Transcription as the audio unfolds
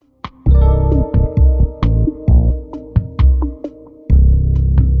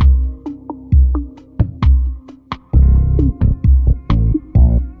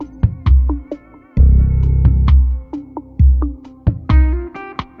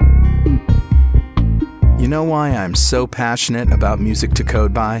You know why I'm so passionate about Music to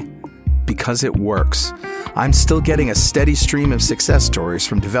Code By? Because it works. I'm still getting a steady stream of success stories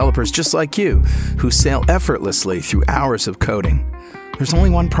from developers just like you who sail effortlessly through hours of coding. There's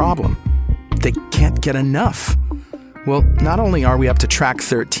only one problem. They can't get enough. Well, not only are we up to track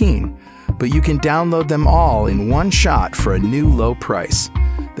 13, but you can download them all in one shot for a new low price.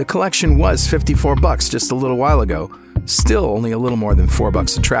 The collection was $54 just a little while ago. Still only a little more than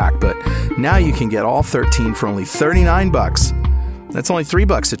 $4 a track, but now you can get all 13 for only $39. That's only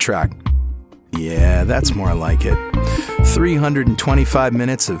 $3 a track. Yeah, that's more like it. 325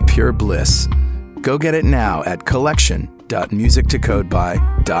 minutes of pure bliss. Go get it now at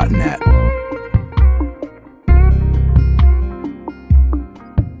collection.musictocodeby.net.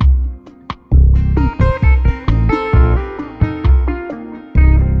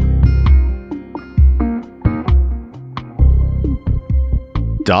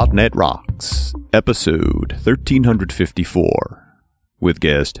 .NET Rocks, episode 1354, with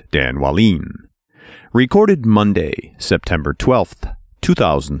guest Dan Wahlin. Recorded Monday, September 12th,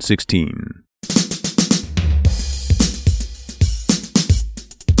 2016.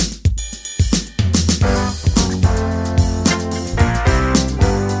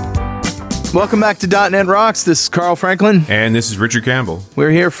 Welcome back to .NET Rocks. This is Carl Franklin. And this is Richard Campbell.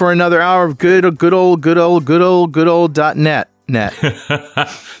 We're here for another hour of good old .NET.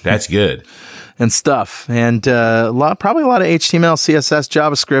 That's good. And stuff. And probably a lot of HTML, CSS,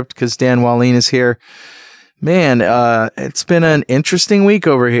 JavaScript, because Dan Wahlin is here. Man, it's been an interesting week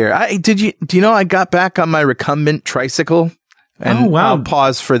over here. Do you know I got back on my recumbent tricycle? And oh, wow. I'll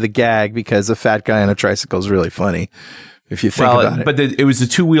pause for the gag because a fat guy on a tricycle is really funny if you think about it. But it was the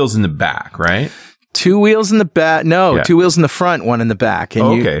two wheels in the back, right? Two wheels in the back. No, yeah. Two wheels in the front, one in the back.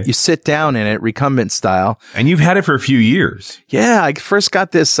 And you sit down in it, recumbent style. And you've had it for a few years. Yeah, I first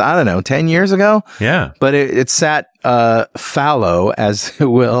got this, 10 years ago. Yeah. But it sat fallow, as it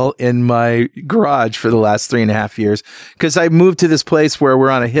will, in my garage for the last 3.5 years. Because I moved to this place where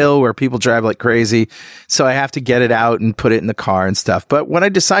we're on a hill where people drive like crazy. So I have to get it out and put it in the car and stuff. But what I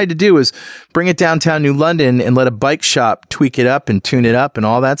decided to do is bring it downtown New London and let a bike shop tweak it up and tune it up and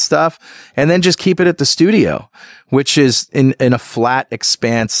all that stuff. And then just keep it at the studio, which is in a flat,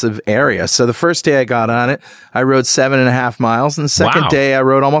 expansive area. So the first day I got on it, I rode 7.5 miles. And the second day I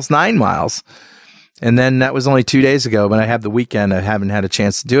rode almost 9 miles. And then that was only 2 days ago, but I have the weekend. I haven't had a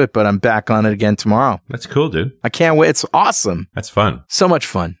chance to do it, but I'm back on it again tomorrow. That's cool, dude. I can't wait. It's awesome. That's fun. So much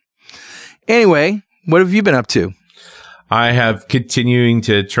fun. Anyway, what have you been up to? I have continuing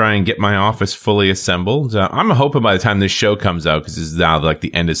to try and get my office fully assembled. I'm hoping by the time this show comes out, because this is now like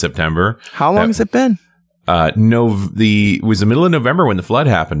the end of September. How long has it been? It was the middle of November when the flood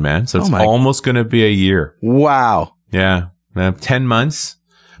happened, man. So it's almost going to be a year. Wow. Yeah. 10 months.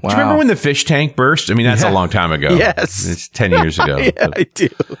 Wow. Do you remember when the fish tank burst? I mean, that's a long time ago. Yes. It's 10 years ago. Yeah, I do.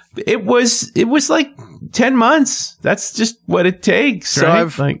 It was like 10 months. That's just what it takes. So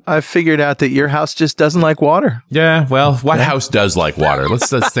right? I've figured out that your house just doesn't like water. Yeah. Well, what house does like water?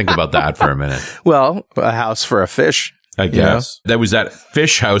 Let's think about that for a minute. Well, a house for a fish. I guess. That was that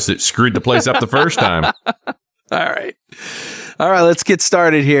fish house that screwed the place up the first time. All right. Let's get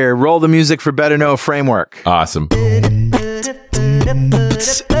started here. Roll the music for Better Know Framework. Awesome.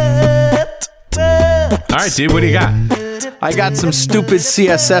 All right, dude, what do you got? I got some stupid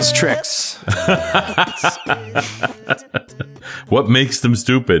CSS tricks. What makes them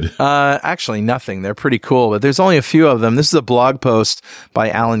stupid? Actually, nothing. They're pretty cool, but there's only a few of them. This is a blog post by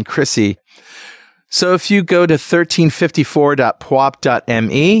Alan Chrissy. So if you go to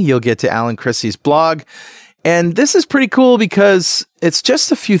 1354.pwop.me, you'll get to Alan Chrissy's blog. And this is pretty cool because it's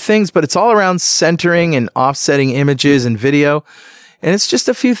just a few things, but it's all around centering and offsetting images and video. And it's just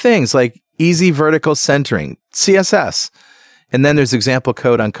a few things like easy vertical centering, CSS. And then there's example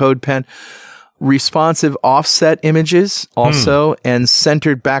code on CodePen, responsive offset images also, and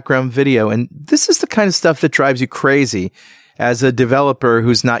centered background video. And this is the kind of stuff that drives you crazy as a developer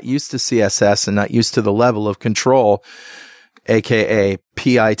who's not used to CSS and not used to the level of control, aka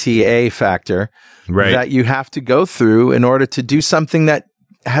PITA factor, that you have to go through in order to do something that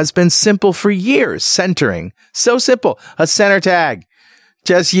has been simple for years. Centering. So simple. A center tag.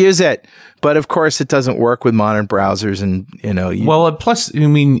 Just use it. But of course, it doesn't work with modern browsers. And, plus, I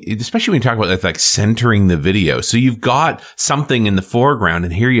mean, especially when you talk about like centering the video. So you've got something in the foreground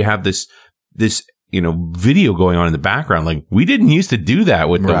and here you have this video going on in the background. Like, we didn't used to do that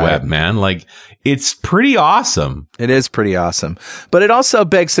with the web, man. Like, it's pretty awesome. It is pretty awesome. But it also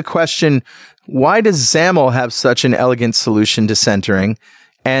begs the question, why does XAML have such an elegant solution to centering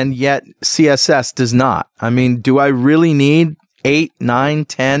and yet CSS does not? I mean, do I really need 8, 9,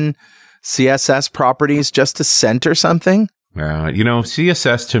 10 CSS properties just to center something?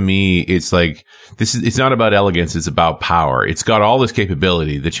 CSS to me, it's like it's not about elegance. It's about power. It's got all this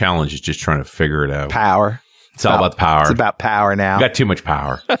capability. The challenge is just trying to figure it out. Power. It's all about the power. It's about power now. We got too much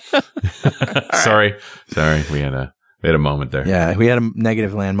power. Sorry. We had a moment there. Yeah, we had a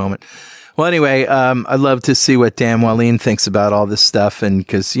negative land moment. Well, anyway, I'd love to see what Dan Wahlin thinks about all this stuff. And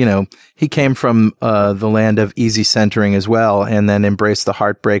because, he came from the land of easy centering as well, and then embraced the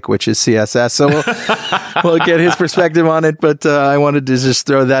heartbreak, which is CSS. So we'll get his perspective on it. But I wanted to just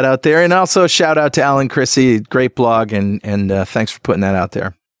throw that out there. And also shout out to Alan Chrissy, great blog. And thanks for putting that out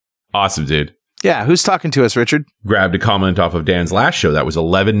there. Awesome, dude. Yeah, who's talking to us, Richard? Grabbed a comment off of Dan's last show. That was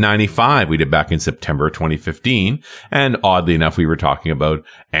 1195 we did back in September 2015. And oddly enough, we were talking about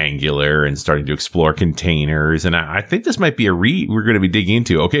Angular and starting to explore containers. And I think this might be we're going to be digging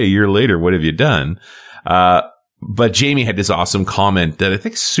into, okay, a year later, what have you done? But Jamie had this awesome comment that I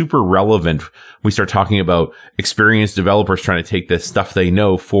think is super relevant. We start talking about experienced developers trying to take the stuff they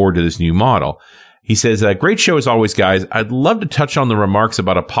know forward to this new model. He says, great show as always, guys. I'd love to touch on the remarks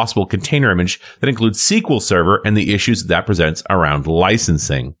about a possible container image that includes SQL Server and the issues that presents around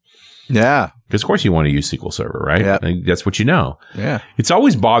licensing. Yeah. Because, of course, you want to use SQL Server, right? Yeah. That's what you know. Yeah. It's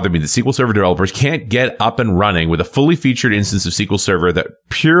always bothered me that SQL Server developers can't get up and running with a fully featured instance of SQL Server that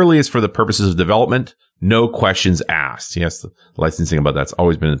purely is for the purposes of development, no questions asked. Yes, the licensing about that's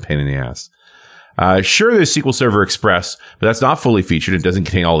always been a pain in the ass. Sure, there's SQL Server Express, but that's not fully featured. It doesn't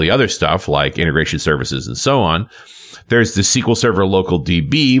contain all the other stuff like integration services and so on. There's the SQL Server Local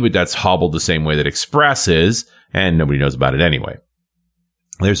DB, but that's hobbled the same way that Express is, and nobody knows about it anyway.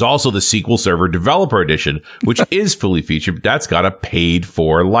 There's also the SQL Server Developer Edition, which is fully featured, but that's got a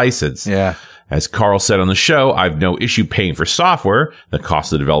paid-for license. Yeah. As Carl said on the show, I've no issue paying for software. The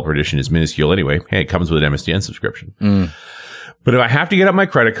cost of the Developer Edition is minuscule anyway. Hey, it comes with an MSDN subscription. But if I have to get up my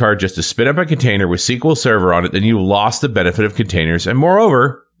credit card just to spin up a container with SQL Server on it, then you've lost the benefit of containers. And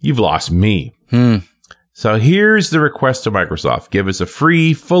moreover, you've lost me. So here's the request to Microsoft. Give us a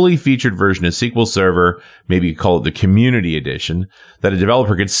free, fully featured version of SQL Server. Maybe you call it the Community Edition that a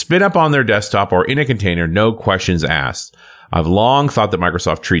developer could spin up on their desktop or in a container, no questions asked. I've long thought that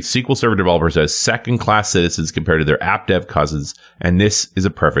Microsoft treats SQL Server developers as second-class citizens compared to their app dev cousins, and this is a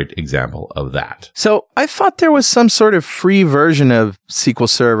perfect example of that. So I thought there was some sort of free version of SQL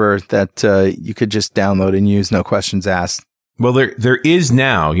Server that you could just download and use, no questions asked. Well, there is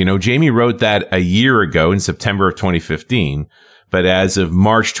now. Jamie wrote that a year ago in September of 2015, but as of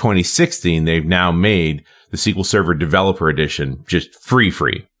March 2016, they've now made the SQL Server Developer Edition just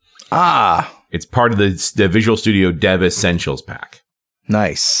free. Ah. It's part of the Visual Studio Dev Essentials pack.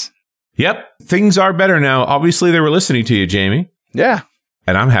 Nice. Yep. Things are better now. Obviously, they were listening to you, Jamie. Yeah.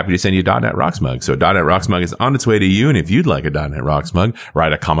 And I'm happy to send you a .NET Rocks mug. So .NET Rocks mug is on its way to you. And if you'd like a .NET Rocks mug,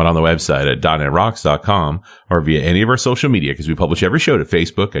 write a comment on the website at .NETRocks.com or via any of our social media, because we publish every show to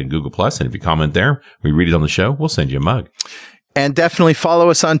Facebook and Google+. And if you comment there, we read it on the show, we'll send you a mug. And definitely follow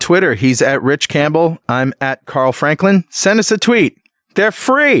us on Twitter. He's at Rich Campbell. I'm at Carl Franklin. Send us a tweet. They're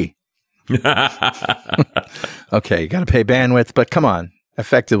free. Okay, you got to pay bandwidth, but come on,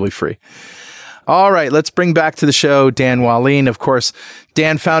 effectively free. All right, let's bring back to the show Dan Wahlin. Of course,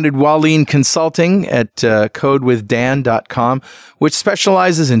 Dan founded Wahlin Consulting at codewithdan.com, which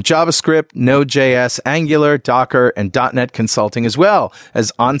specializes in JavaScript, Node.js, Angular, Docker, and .NET consulting, as well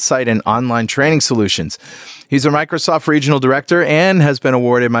as on-site and online training solutions. He's a Microsoft Regional Director and has been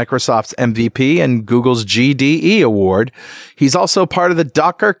awarded Microsoft's MVP and Google's GDE Award. He's also part of the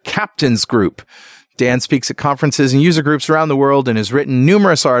Docker Captains Group. Dan speaks at conferences and user groups around the world and has written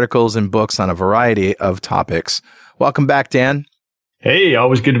numerous articles and books on a variety of topics. Welcome back, Dan. Hey,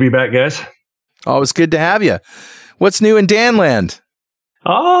 always good to be back, guys. Always good to have you. What's new in Danland?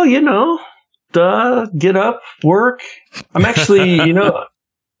 Oh, get up, work. I'm actually,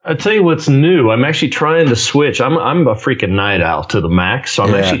 I'll tell you what's new. I'm actually trying to switch. I'm a freaking night owl to the max, so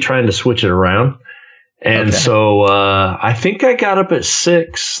I'm actually trying to switch it around. And so I think I got up at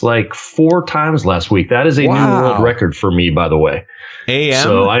 6 like 4 times last week. That is a new world record for me, by the way. AM?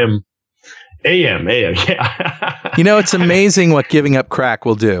 So I am AM, yeah. It's amazing what giving up crack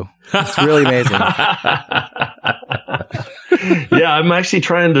will do. It's really amazing. Yeah, I'm actually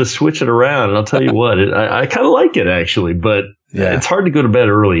trying to switch it around. And I'll tell you what, I kind of like it, actually. But it's hard to go to bed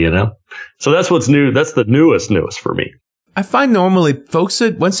early, So that's what's new. That's the newest for me. I find normally folks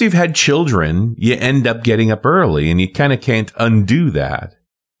that once you've had children, you end up getting up early and you kind of can't undo that.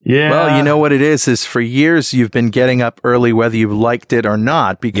 Yeah. Well, you know what it is for years you've been getting up early whether you've liked it or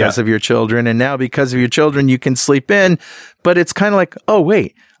not because of your children. And now because of your children, you can sleep in. But it's kind of like, oh,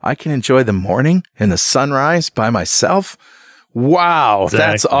 wait, I can enjoy the morning and the sunrise by myself. Wow,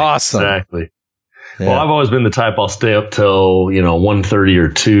 that's awesome. Exactly. Yeah. Well, I've always been the type I'll stay up till 1:30 or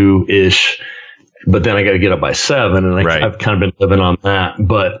 2-ish, but then I got to get up by 7, and I've kind of been living on that.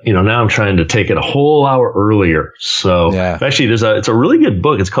 But now I'm trying to take it a whole hour earlier. So actually, it's a really good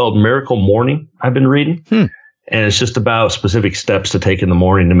book. It's called Miracle Morning. I've been reading. And it's just about specific steps to take in the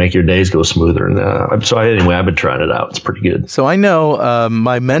morning to make your days go smoother. And anyway, I've been trying it out. It's pretty good. So I know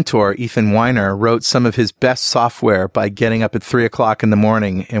my mentor, Ethan Weiner, wrote some of his best software by getting up at 3 o'clock in the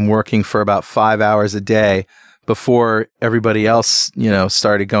morning and working for about 5 hours a day before everybody else,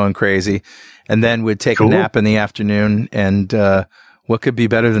 started going crazy, and then would take a nap in the afternoon. And what could be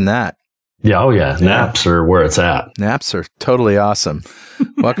better than that? Yeah. Oh, yeah. Naps are where it's at. Naps are totally awesome.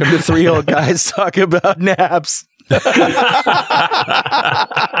 Welcome to Three Old Guys Talk About Naps. Then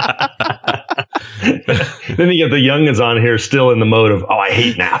you get the youngins on here still in the mode of, I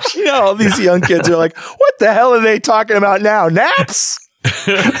hate naps. All these young kids are like, what the hell are they talking about now? Naps?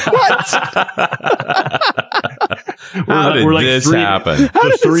 What? How did this happen?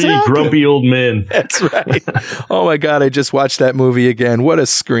 The three grumpy old men. That's right. Oh my God, I just watched that movie again. What a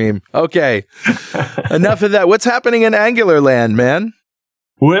scream. Okay. Enough of that. What's happening in Angular land, man?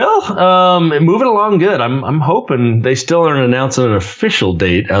 Well, moving along good. I'm hoping they still aren't announcing an official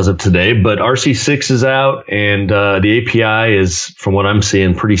date as of today, but RC6 is out, and the API is, from what I'm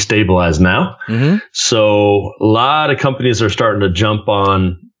seeing, pretty stabilized now. Mm-hmm. So a lot of companies are starting to jump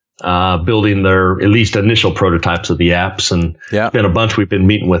on building their at least initial prototypes of the apps, and been a bunch we've been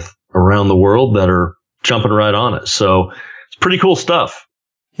meeting with around the world that are jumping right on it. So it's pretty cool stuff.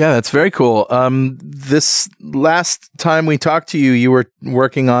 Yeah, that's very cool. This last time we talked to you, you were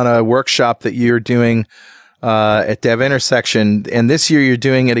working on a workshop that you're doing at Dev Intersection, and this year you're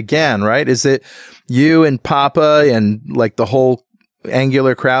doing it again, right? Is it you and Papa and like the whole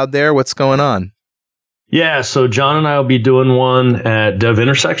Angular crowd there? What's going on? Yeah, so John and I will be doing one at Dev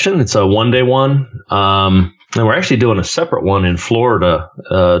Intersection. It's a one-day one. And we're actually doing a separate one in Florida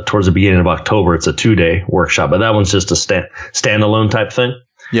towards the beginning of October. It's a 2-day workshop, but that one's just a standalone type thing.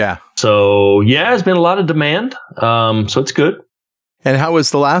 Yeah. So, it's been a lot of demand. So it's good. And how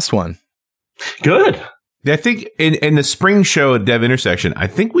was the last one? Good. I think in the spring show at Dev Intersection, I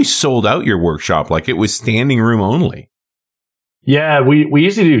think we sold out your workshop. Like it was standing room only. Yeah, we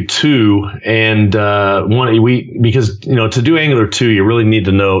usually do 2, and because to do Angular 2, you really need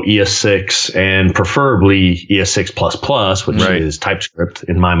to know ES6 and preferably ES6++, which is TypeScript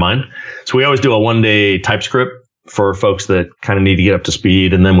in my mind. So we always do a 1-day TypeScript for folks that kind of need to get up to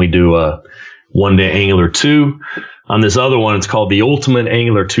speed, and then we do a 1-day Angular 2. On this other one, it's called the Ultimate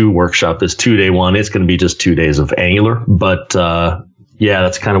Angular 2 Workshop. This 2-day one, it's going to be just 2 days of Angular, but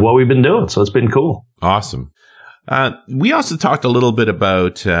that's kind of what we've been doing. So it's been cool. Awesome. We also talked a little bit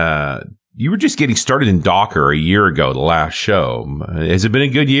about you were just getting started in Docker a year ago, the last show. Has it been a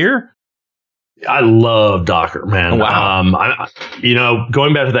good year? I love Docker, man. Oh, wow.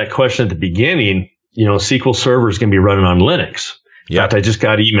 Going back to that question at the beginning, SQL Server is going to be running on Linux. In fact, I just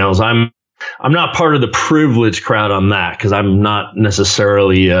got emails. I'm not part of the privileged crowd on that because I'm not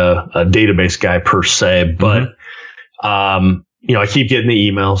necessarily a database guy per se, but I keep getting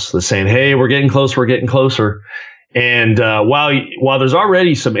the emails that's saying, "Hey, we're getting closer." And while there's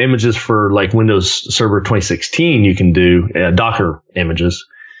already some images for like Windows Server 2016, you can do Docker images.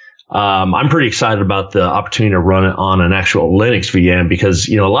 I'm pretty excited about the opportunity to run it on an actual Linux VM because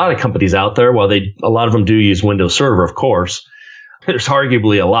a lot of companies out there, while a lot of them do use Windows Server, of course, there's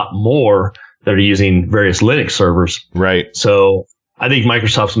arguably a lot more that are using various Linux servers. Right. So I think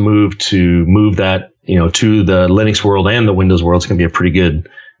Microsoft's move that to the Linux world and the Windows world is going to be a pretty good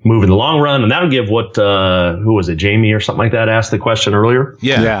move in the long run. And that'll give who was it, Jamie or something like that asked the question earlier?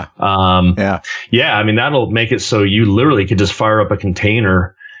 Yeah. I mean, that'll make it so you literally could just fire up a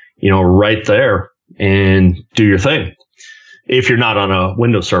container, right there and do your thing if you're not on a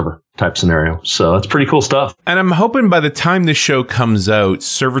Windows server type scenario. So that's pretty cool stuff. And I'm hoping by the time this show comes out,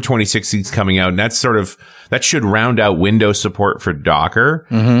 Server 2016 is coming out, and that should round out Windows support for Docker.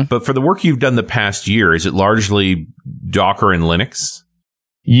 Mm-hmm. But for the work you've done the past year, is it largely Docker and Linux?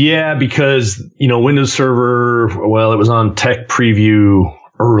 Yeah, because, Windows Server, it was on Tech Preview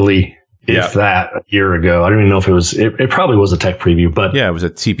early, if that, a year ago. I don't even know if it probably was a Tech Preview, but. Yeah, it was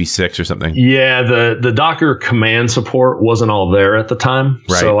a TP6 or something. Yeah, the Docker command support wasn't all there at the time.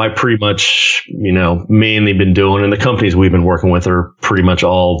 Right. So I pretty much, mainly been doing, and the companies we've been working with are pretty much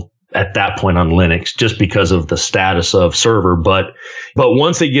all at that point on Linux just because of the status of server. But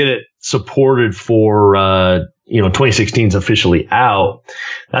once they get it supported for, 2016 is officially out,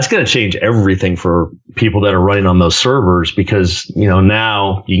 that's going to change everything for people that are running on those servers because,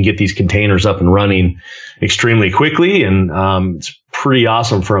 now you can get these containers up and running extremely quickly. And it's pretty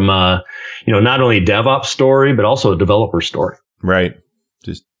awesome from, not only DevOps story, but also a developer story. Right.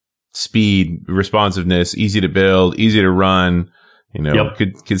 Just speed, responsiveness, easy to build, easy to run,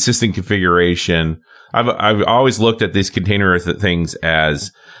 consistent configuration. I've always looked at these container things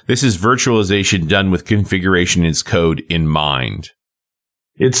as this is virtualization done with configuration as code in mind.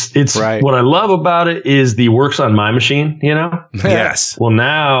 It's right. What I love about it is the works on my machine, Yes. Well,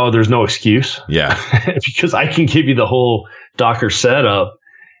 now there's no excuse. Yeah. Because I can give you the whole Docker setup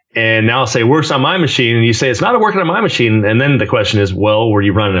and now I'll say works on my machine and you say it's not working on my machine. And then the question is, well, were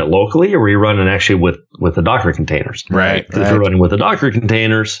you running it locally or were you running actually with the Docker containers? Right. If you're running with the Docker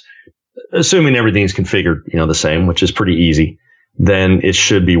containers, assuming everything's configured, the same, which is pretty easy, then it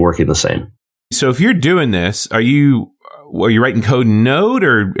should be working the same. So if you're doing this, are you writing code in Node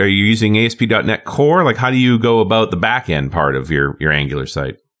or are you using ASP.NET Core? Like, how do you go about the back end part of your Angular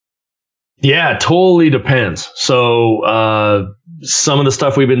site? Yeah, it totally depends. So some of the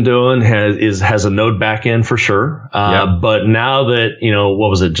stuff we've been doing has a Node backend for sure. But now that, what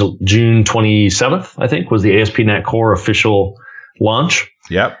was it, June 27th, I think, was the ASP.NET Core official launch.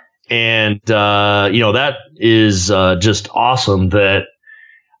 Yep. And, that is just awesome that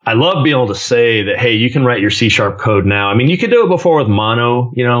I love being able to say that, hey, you can write your C# code now. I mean, you could do it before with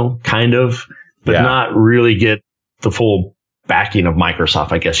Mono, kind of, but not really get the full backing of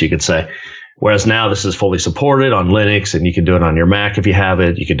Microsoft, I guess you could say. Whereas now this is fully supported on Linux and you can do it on your Mac if you have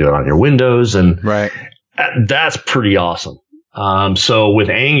it. You can do it on your Windows and that's pretty awesome. So with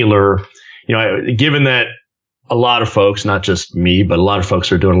Angular, given that a lot of folks, not just me, but a lot of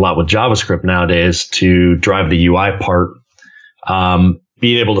folks are doing a lot with JavaScript nowadays to drive the UI part,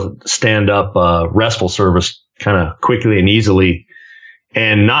 being able to stand up a RESTful service kind of quickly and easily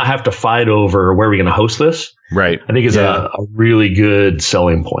and not have to fight over where are we going to host this. Right. I think is a really good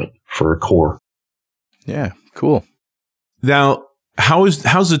selling point for Core. Yeah, cool. Now, how's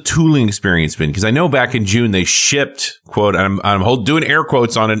the tooling experience been? Because I know back in June they shipped, quote, I'm doing air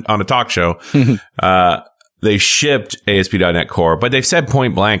quotes on a talk show. They shipped ASP.NET Core, but they've said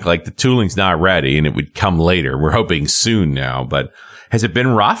point blank, like the tooling's not ready and it would come later. We're hoping soon now, but has it been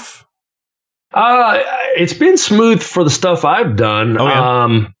rough? It's been smooth for the stuff I've done. Oh,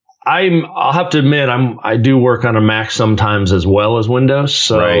 yeah. I'll have to admit, I do work on a Mac sometimes as well as Windows.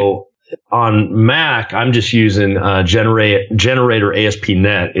 So on Mac, I'm just using generator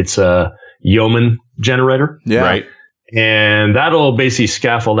ASP.NET. It's a Yeoman generator. Yeah. Right. And that'll basically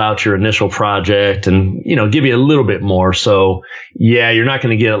scaffold out your initial project and, give you a little bit more. So yeah, you're not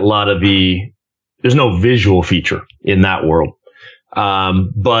going to get a lot of there's no visual feature in that world.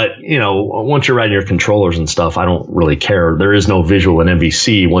 But once you're writing your controllers and stuff, I don't really care. There is no visual in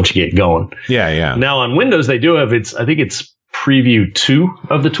MVC once you get going. Yeah. Now on Windows, they do have I think it's preview 2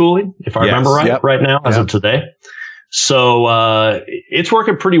 of the tooling, if I remember right now as of today. So, it's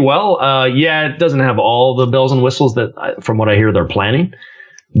working pretty well. It doesn't have all the bells and whistles that from what I hear they're planning,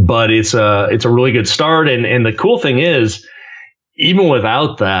 but it's a really good start. And the cool thing is, even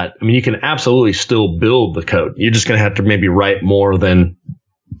without that, I mean, you can absolutely still build the code. You're just going to have to maybe write more than,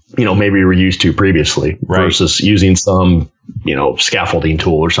 maybe you were used to previously versus using some, scaffolding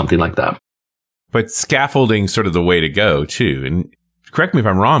tool or something like that. But scaffolding's sort of the way to go too. And correct me if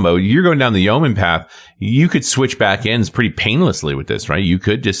I'm wrong, but you're going down the Yeoman path. You could switch back ends pretty painlessly with this, right? You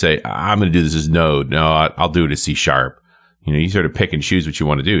could just say, I'm going to do this as Node. No, I'll do it as C#. You sort of pick and choose what you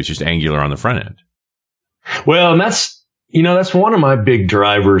want to do. It's just Angular on the front end. Well, and that's one of my big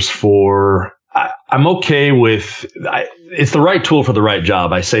drivers for, I'm okay with, it's the right tool for the right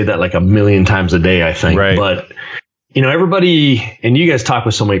job. I say that like a million times a day, I think. Right. But, everybody, and you guys talk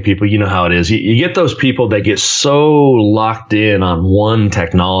with so many people, you know how it is. You get those people that get so locked in on one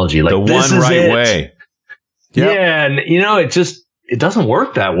technology. Like, the this one is right it. way. Yep. Yeah. And, it doesn't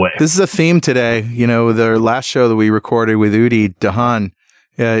work that way. This is a theme today. The last show that we recorded with Udi Dahan,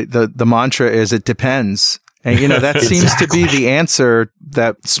 the mantra is it depends. And, that seems to be the answer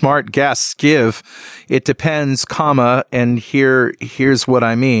that smart guests give. It depends, comma, and here's what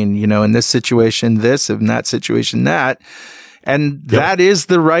I mean. In this situation, this, in that situation, that. And that is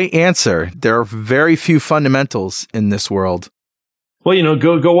the right answer. There are very few fundamentals in this world. Well,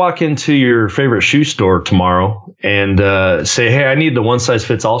 go walk into your favorite shoe store tomorrow and say, hey, I need the one size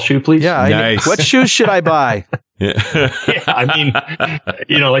fits all shoe, please. Yeah. Nice. What shoes should I buy? Yeah. Yeah. I mean,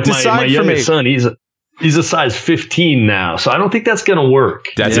 like my youngest son, He's a size 15 now, so I don't think that's going to work.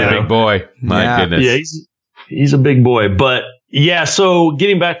 That's a big boy. My goodness. Yeah, he's a big boy. But yeah, so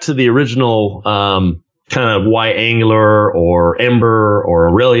getting back to the original kind of why Angular or Ember or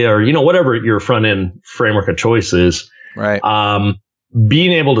Aurelia or, whatever your front end framework of choice is. Right.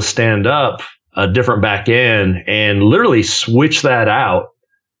 Being able to stand up a different back end and literally switch that out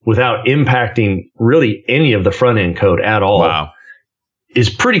without impacting really any of the front end code at all. Wow. Is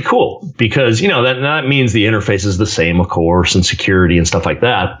pretty cool because, that means the interface is the same, of course, and security and stuff like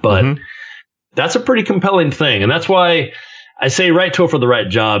that. But that's a pretty compelling thing. And that's why I say right tool for the right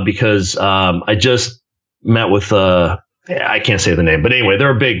job, because I just met with, I can't say the name, but anyway,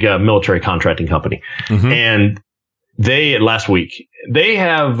 they're a big military contracting company. And last week, they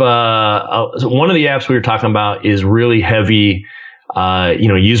have one of the apps we were talking about is really heavy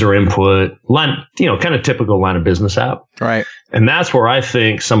user input, kind of typical line of business app. Right. And that's where I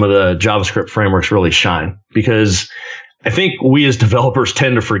think some of the JavaScript frameworks really shine, because I think we as developers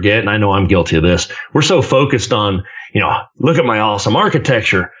tend to forget, and I know I'm guilty of this. We're so focused on, look at my awesome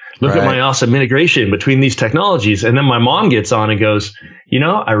architecture. Look at my awesome integration between these technologies. And then my mom gets on and goes,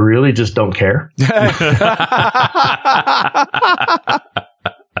 I really just don't care.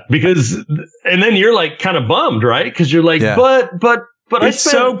 Because, and then you're like kind of bummed, right? Because you're like, but it's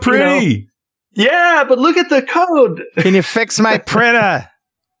so pretty. Yeah, but look at the code. Can you fix my printer?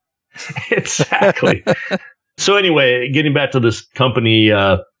 Exactly. So anyway, getting back to this company,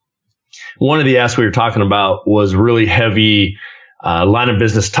 one of the asks we were talking about was really heavy line of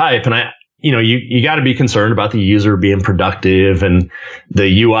business type. And you got to be concerned about the user being productive and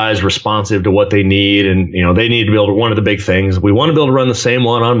the UI is responsive to what they need. And, they need to be able to, one of the big things, we want to be able to run the same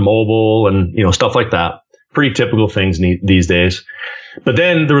one on mobile and, stuff like that. Pretty typical things these days. But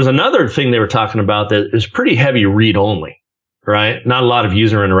then there was another thing they were talking about that is pretty heavy read only, right? Not a lot of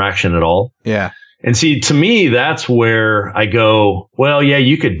user interaction at all. Yeah. And see, to me, that's where I go, well, yeah,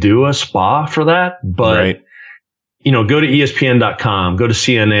 you could do a SPA for that, but, go to ESPN.com, go to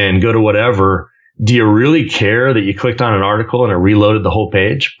CNN, go to whatever. Do you really care that you clicked on an article and it reloaded the whole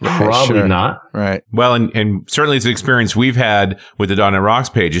page? Probably not. Right. Well, and certainly it's an experience we've had with the .NET Rocks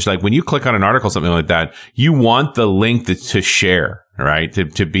page. It's like when you click on an article, something like that, you want the link to share, right?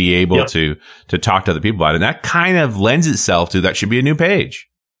 To be able to talk to other people about it. And that kind of lends itself to that should be a new page.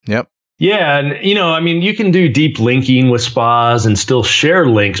 Yep. Yeah. And, you can do deep linking with SPAs and still share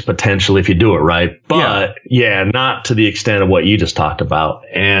links potentially if you do it right. But not to the extent of what you just talked about.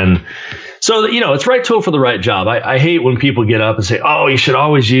 And so, it's right tool for the right job. I hate when people get up and say, oh, you should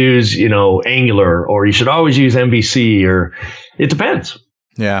always use, Angular, or you should always use MVC, or it depends.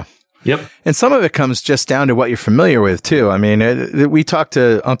 Yeah. Yep. And some of it comes just down to what you're familiar with too. I mean, we talked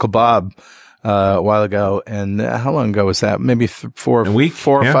to Uncle Bob a while ago, and how long ago was that? Maybe 4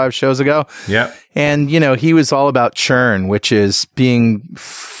 or 5 shows ago. Yeah. And, he was all about churn, which is being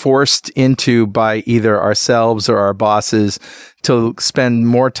forced into by either ourselves or our bosses to spend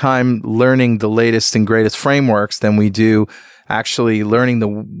more time learning the latest and greatest frameworks than we do actually learning the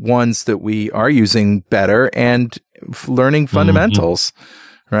ones that we are using better and learning fundamentals,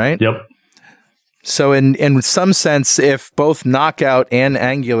 right? Yep. So in some sense, if both Knockout and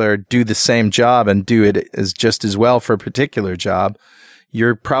Angular do the same job and do it just as well for a particular job,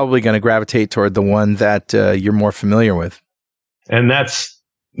 you're probably going to gravitate toward the one that you're more familiar with. And that's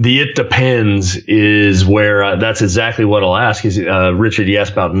it depends is where that's exactly what I'll ask is, Richard, you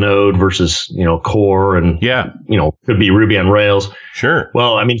asked about Node versus, Core and, could be Ruby on Rails. Sure.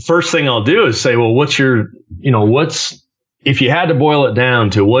 Well, I mean, first thing I'll do is say, well, if you had to boil it down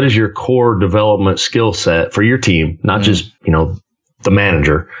to what is your core development skill set for your team, not just, the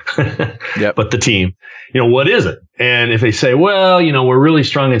manager, but the team, what is it? And if they say, well, we're really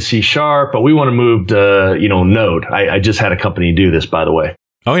strong in C#, but we want to move to, Node. I just had a company do this, by the way.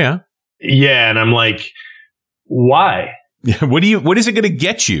 Oh, yeah. Yeah. And I'm like, why? What is it going to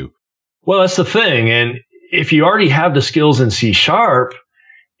get you? Well, that's the thing. And if you already have the skills in C#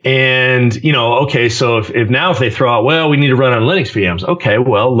 and, okay, so if they throw out, well, we need to run on Linux VMs. Okay,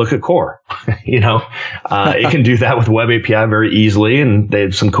 well, look at Core. It can do that with Web API very easily, and they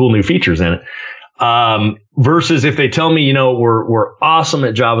have some cool new features in it. Versus if they tell me, we're awesome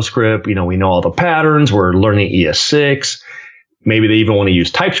at JavaScript, we know all the patterns, we're learning ES6. Maybe they even want to use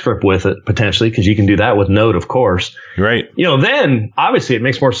TypeScript with it potentially, because you can do that with Node, of course. Right. Then obviously it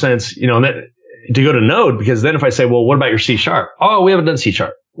makes more sense, to go to Node, because then if I say, well, what about your C#? Oh, we haven't done C#.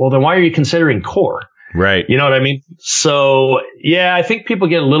 Well, then why are you considering Core? Right. You know what I mean? So, yeah, I think people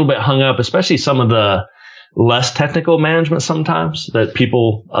get a little bit hung up, especially some of the less technical management sometimes that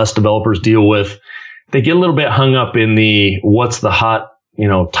us developers deal with. They get a little bit hung up in what's the hot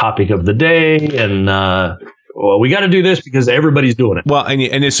topic of the day, and well, we got to do this because everybody's doing it. Well,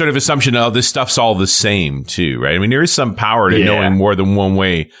 and this sort of assumption of this stuff's all the same too, right? I mean, there is some power to knowing more than one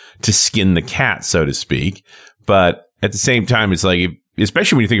way to skin the cat, so to speak. But at the same time, it's like,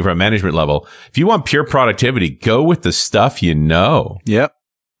 especially when you think from a management level, if you want pure productivity, go with the stuff you know. Yep.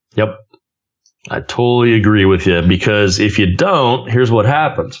 I totally agree with you, because if you don't, here's what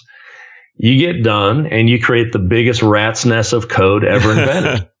happens. You get done and you create the biggest rat's nest of code ever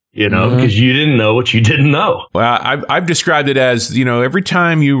invented. Because you didn't know what you didn't know. Well, I've described it as, every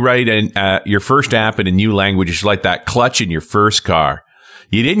time you write your first app in a new language, it's like that clutch in your first car.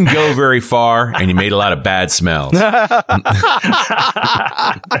 You didn't go very far, and you made a lot of bad smells. That's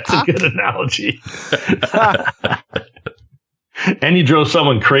a good analogy. And you drove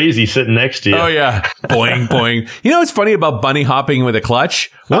someone crazy sitting next to you. Oh, yeah. Boing, boing. You know what's funny about bunny hopping with a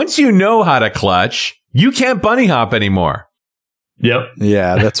clutch? Once you know how to clutch, you can't bunny hop anymore. Yep.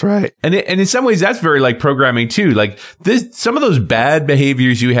 Yeah, that's right. And in some ways, that's very like programming too. Like some of those bad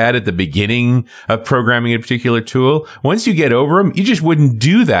behaviors you had at the beginning of programming a particular tool, once you get over them, you just wouldn't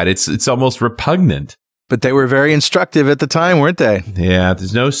do that. It's almost repugnant. But they were very instructive at the time, weren't they? Yeah,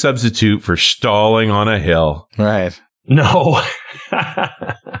 there's no substitute for stalling on a hill. Right. No.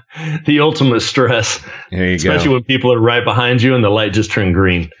 The ultimate stress. There you Especially go. when people are right behind you and the light just turned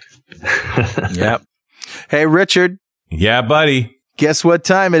green. Yep. Hey, Richard. Yeah, buddy. Guess what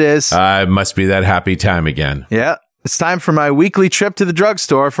time it is? It must be that happy time again. Yeah. It's time for my weekly trip to the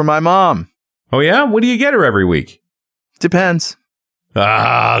drugstore for my mom. Oh, yeah? What do you get her every week? Depends.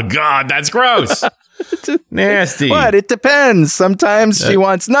 Oh, God, that's gross. Nasty. What? It depends. Sometimes she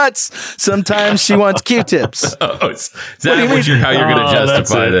wants nuts. Sometimes she wants Q-tips. Oh, is that how you're going to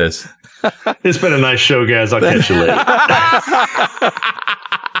justify this? It's been a nice show, guys. I'll catch you later.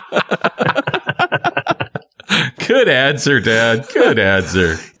 Good answer, Dad. Good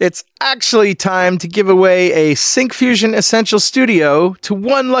answer. It's actually time to give away a SyncFusion Essential Studio to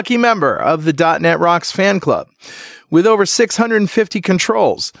one lucky member of the .NET Rocks fan club. With over 650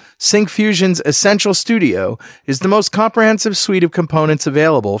 controls, SyncFusion's Essential Studio is the most comprehensive suite of components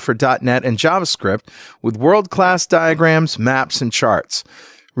available for .NET and JavaScript, with world-class diagrams, maps, and charts.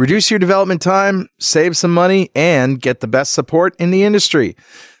 Reduce your development time, save some money, and get the best support in the industry.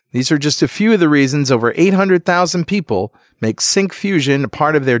 These are just a few of the reasons over 800,000 people make SyncFusion a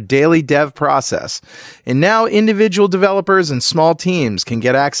part of their daily dev process. And now individual developers and small teams can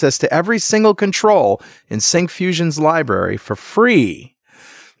get access to every single control in SyncFusion's library for free.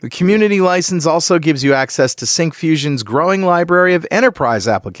 The community license also gives you access to SyncFusion's growing library of enterprise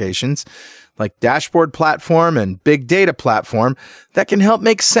applications like Dashboard Platform and Big Data Platform that can help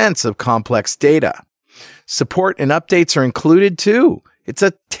make sense of complex data. Support and updates are included too. It's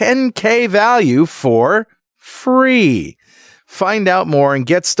a $10K value for free. Find out more and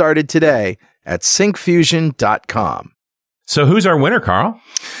get started today at syncfusion.com. So who's our winner, Carl?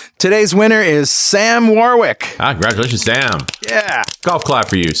 Today's winner is Sam Warwick. Congratulations, Sam. Yeah. Golf clap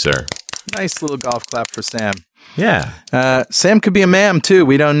for you, sir. Nice little golf clap for Sam. Yeah. Sam could be a ma'am too.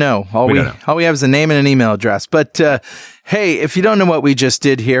 We don't know. All we have is a name and an email address. But hey, if you don't know what we just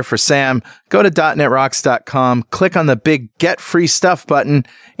did here for Sam, go to .NETRocks.com, click on the big Get Free Stuff button,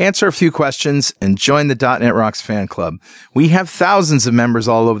 answer a few questions, and join the .NET Rocks fan club. We have thousands of members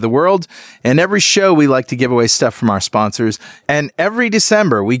all over the world, and every show we like to give away stuff from our sponsors. And every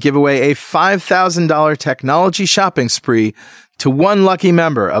December, we give away a $5,000 technology shopping spree to one lucky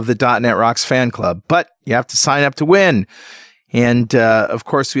member of the .NET Rocks fan club. But you have to sign up to win. And, of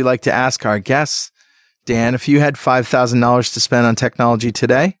course, we like to ask our guests, Dan, if you had $5,000 to spend on technology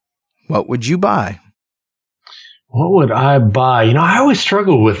today, what would you buy? What would I buy? I always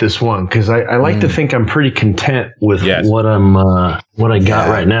struggle with this one because I like to think I'm pretty content with what I got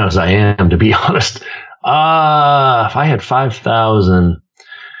right now as I am, to be honest. If I had 5,000,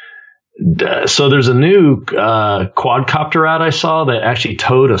 so there's a new quadcopter out I saw that actually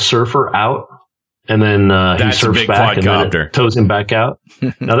towed a surfer out. And then he surfs back and then it tows him back out.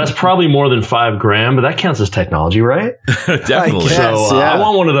 Now, that's probably more than $5,000, but that counts as technology, right? Definitely. Guess, I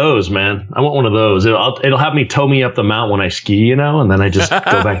want one of those, man. I want one of those. It'll have me tow me up the mountain when I ski, and then I just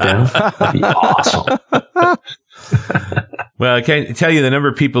go back down. That'd be awesome. Well, I can't tell you the number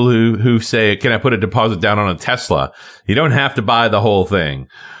of people who say, can I put a deposit down on a Tesla? You don't have to buy the whole thing.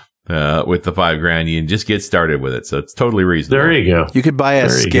 With the $5,000, you can just get started with it. So it's totally reasonable. There you go. You could buy a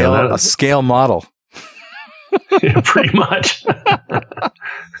scale model. Yeah, pretty much.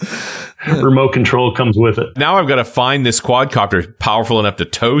 Remote control comes with it. Now I've got to find this quadcopter powerful enough to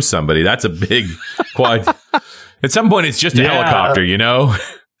tow somebody. That's a big quad. At some point, it's just a helicopter,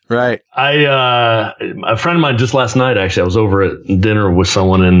 Right. A friend of mine just last night, actually, I was over at dinner with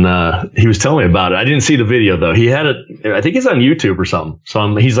someone and he was telling me about it. I didn't see the video though. He had it, I think it's on YouTube or something.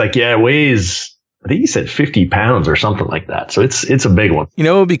 So he's like, yeah, it weighs, I think he said 50 pounds or something like that. So it's a big one. You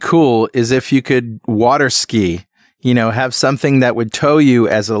know, what would be cool is if you could water ski, you know, have something that would tow you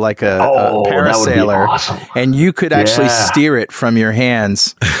as a parasailer, that would be awesome. And you could actually steer it from your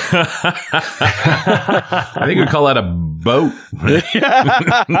hands. I think we call that a boat.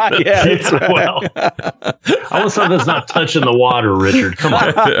 Yeah, that's right. Well, I want something that's not touching the water, Richard. Come on.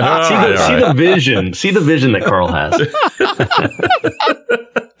 See the vision. See the vision that Carl has.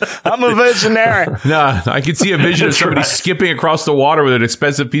 I'm a visionary. No, I can see a vision of somebody skipping across the water with an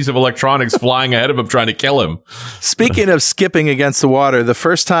expensive piece of electronics flying ahead of him trying to kill him. Speaking of skipping against the water, the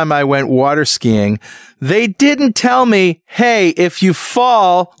first time I went water skiing, they didn't tell me, hey, if you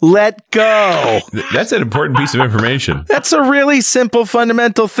fall, let go. That's an important piece of information. That's a really simple,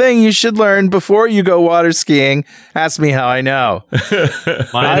 fundamental thing you should learn before you go water skiing. Ask me how I know.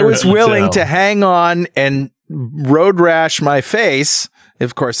 I was willing to hang on and road rash my face,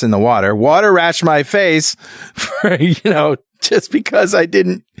 of course, in the water rash my face for, just because I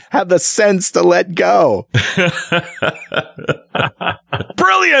didn't have the sense to let go.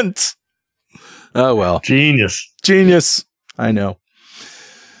 Brilliant. Oh, well. Genius. I know.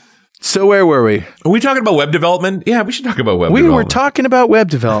 So where were we? Are we talking about web development? Yeah, we should talk about web development. We were talking about web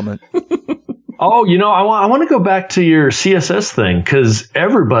development. Oh, I want to go back to your CSS thing because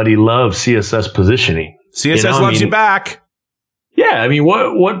everybody loves CSS positioning. CSS loves you back. Yeah, I mean,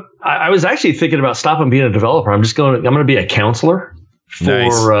 what I was actually thinking about stopping being a developer. I'm going to be a counselor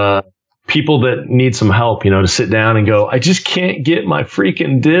for people that need some help, to sit down and go, I just can't get my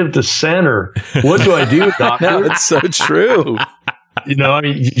freaking div to center. What do I do, doctor? No, it's so true. I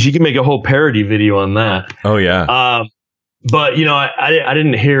mean, you can make a whole parody video on that. Oh, yeah. But, I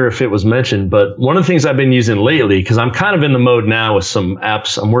didn't hear if it was mentioned, but one of the things I've been using lately, because I'm kind of in the mode now with some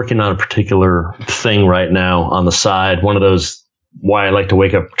apps. I'm working on a particular thing right now on the side. One of those why I like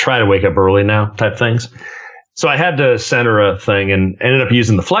to try to wake up early now type things. So I had to center a thing and ended up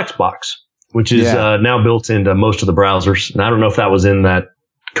using the Flexbox, which is now built into most of the browsers. And I don't know if that was in that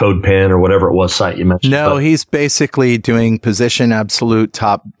CodePen or whatever it was site you mentioned. No, he's basically doing position absolute,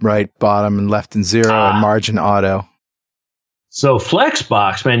 top, right, bottom, and left and zero, and margin auto. So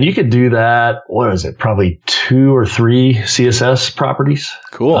Flexbox, man, you could do that. What is it? Probably 2 or 3 CSS properties.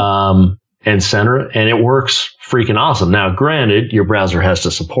 Cool. And center it, and it works freaking awesome. Now, granted, your browser has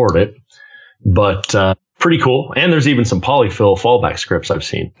to support it, but pretty cool. And there's even some polyfill fallback scripts I've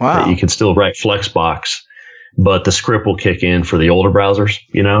seen. Wow. That you can still write Flexbox, but the script will kick in for the older browsers,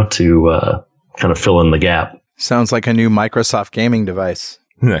 to kind of fill in the gap. Sounds like a new Microsoft gaming device.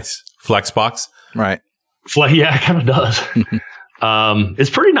 Nice. Flexbox? Right. Yeah, it kind of does.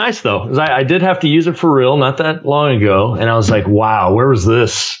 It's pretty nice, though. I did have to use it for real not that long ago. And I was like, wow, where was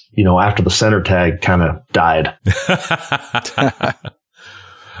this, after the center tag kind of died.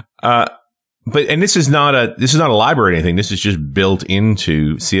 And this is not a library or anything. This is just built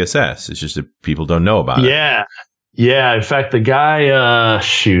into CSS. It's just that people don't know about it. Yeah. Yeah. In fact, the guy,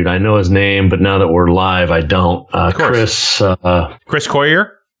 I know his name, but now that we're live, I don't. Chris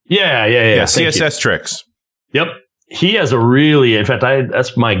Coyer? Yeah. CSS tricks. Yep. He has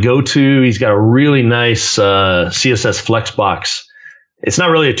that's my go-to. He's got a really nice CSS Flexbox. It's not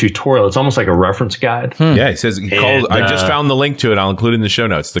really a tutorial. It's almost like a reference guide. Yeah, he says, I just found the link to it. I'll include it in the show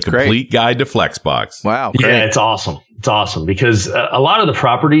notes. The complete guide to Flexbox. Wow. Great. Yeah, it's awesome. It's awesome because a lot of the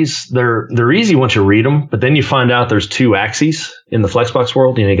properties, they're easy once you read them, but then you find out there's 2 axes in the Flexbox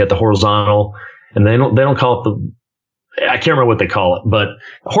world. You got the horizontal, and they don't call it I can't remember what they call it, but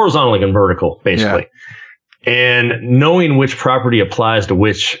horizontal and vertical, basically. Yeah. And knowing which property applies to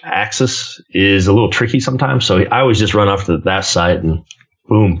which axis is a little tricky sometimes. So I always just run off to that site and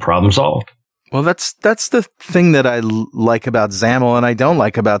boom, problem solved. Well, that's the thing that I like about XAML and I don't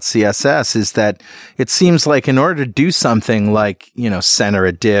like about CSS is that it seems like in order to do something like, center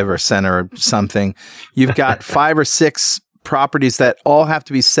a div or center something, you've got 5 or 6 properties that all have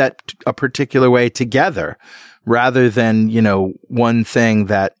to be set a particular way together rather than, one thing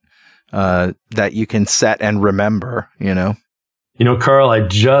that you can set and remember, Carl, I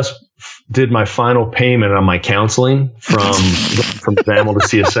just did my final payment on my counseling from XAML to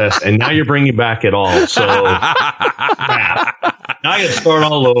CSS, and now you're bringing back it all. So now I got to start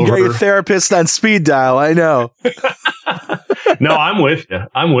all over. You got your therapist on speed dial. I know. No, I'm with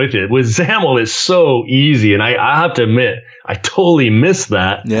you. With XAML, it's so easy, and I have to admit, I totally missed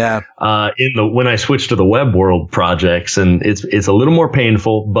that. Yeah. When I switched to the web world projects, and it's a little more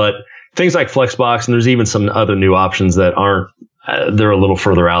painful, but things like Flexbox, and there's even some other new options that aren't they're a little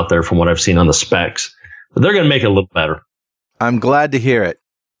further out there from what I've seen on the specs, but they're going to make it a little better. I'm glad to hear it.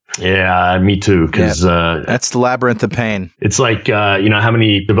 Yeah, me too. Because that's the labyrinth of pain. It's like how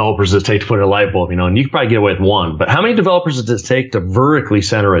many developers does it take to put in a light bulb? And you can probably get away with one, but how many developers does it take to vertically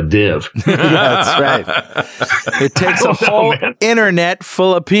center a div? Yeah, that's right. It takes a whole internet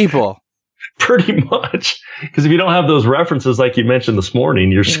full of people. Pretty much, because if you don't have those references, like you mentioned this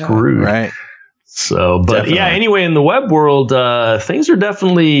morning, you're screwed. Right. So, but definitely. Anyway, in the web world, things are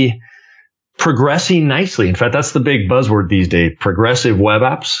definitely progressing nicely. In fact, that's the big buzzword these days, progressive web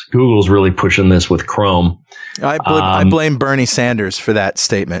apps. Google's really pushing this with Chrome. I blame Bernie Sanders for that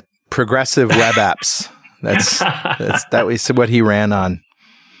statement. Progressive web apps. That was what he ran on.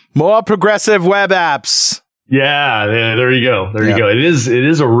 More progressive web apps. Yeah, there you go. There you go. It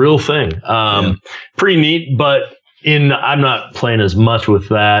is a real thing. Pretty neat, but I'm not playing as much with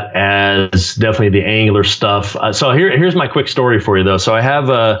that as definitely the Angular stuff. So here's my quick story for you though. So I have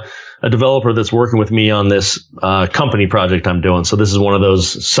a developer that's working with me on this company project I'm doing. So this is one of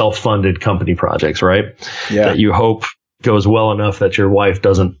those self-funded company projects, right? Yeah. That you hope goes well enough that your wife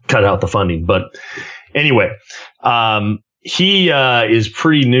doesn't cut out the funding. But anyway, he is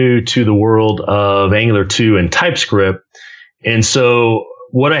pretty new to the world of Angular 2 and TypeScript. And so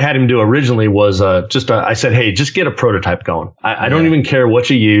what I had him do originally was I said, hey, just get a prototype going. I don't even care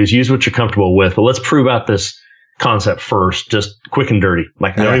what you use what you're comfortable with, but let's prove out this concept first, just quick and dirty.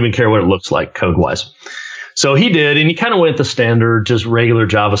 I don't even care what it looks like code wise. So he did, and he kind of went the standard, just regular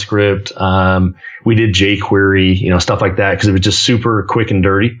JavaScript. We did jQuery, stuff like that, because it was just super quick and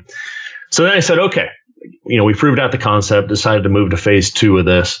dirty. So then I said, okay, we proved out the concept, decided to move to phase 2 of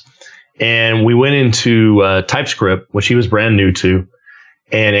this. And we went into TypeScript, which he was brand new to,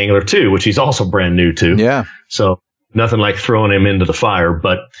 and Angular 2, which he's also brand new to. Yeah. So nothing like throwing him into the fire.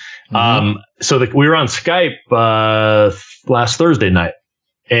 But we were on Skype last Thursday night,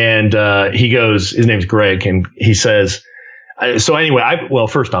 and he goes, his name's Greg, and he says, so anyway,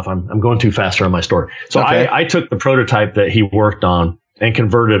 first off, I'm going too fast on my story. So okay. I took the prototype that he worked on and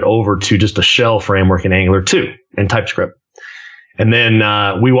converted it over to just a shell framework in Angular 2 and TypeScript. And then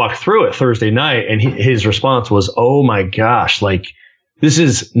we walked through it Thursday night, and his response was, oh my gosh, this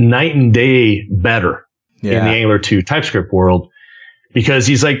is night and day better in the Angular 2 TypeScript world, because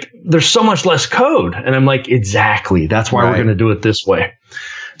he's like, there's so much less code. And I'm like, exactly. That's why we're going to do it this way.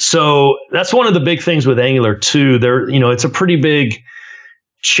 So that's one of the big things with Angular 2. It's a pretty big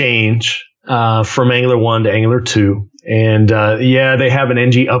change from Angular 1 to Angular 2. And they have an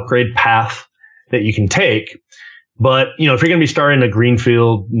NG upgrade path that you can take. But, if you're going to be starting a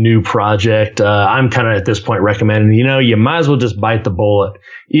greenfield new project, I'm kind of at this point recommending, you might as well just bite the bullet.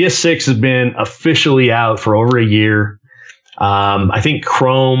 ES6 has been officially out for over a year. I think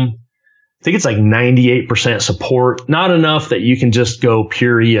Chrome, it's like 98% support. Not enough that you can just go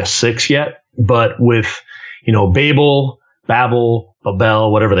pure ES6 yet, but with, Babel,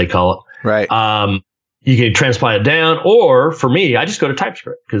 whatever they call it. Right. You can transpile it down, or for me, I just go to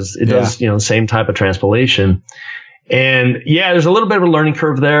TypeScript because it does, the same type of transpilation. And there's a little bit of a learning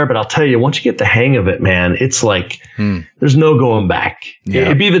curve there, but I'll tell you, once you get the hang of it, man, it's like there's no going back. Yeah.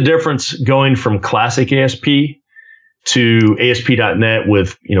 It'd be the difference going from classic ASP to ASP.NET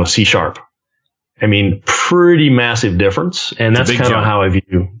with, C#. I mean, pretty massive difference. And that's kind of how I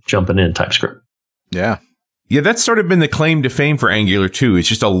view jumping in TypeScript. Yeah. Yeah, that's sort of been the claim to fame for Angular 2. It's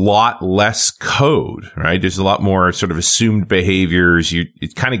just a lot less code, right? There's a lot more sort of assumed behaviors.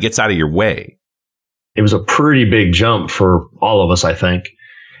 It kind of gets out of your way. It was a pretty big jump for all of us, I think.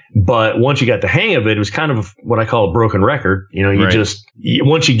 But once you got the hang of it, it was kind of what I call a broken record.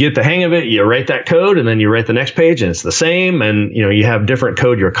 Once you get the hang of it, you write that code and then you write the next page and it's the same. And, you have different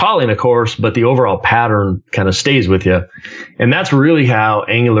code you're calling, of course, but the overall pattern kind of stays with you. And that's really how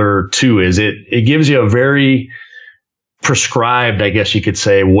Angular 2 is. It gives you a very prescribed, I guess you could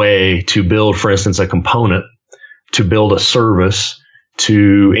say, way to build, for instance, a component, to build a service,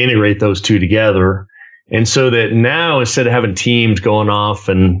 to integrate those two together. And so that now, instead of having teams going off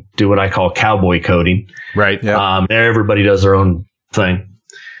and do what I call cowboy coding, right? Yeah. Everybody does their own thing.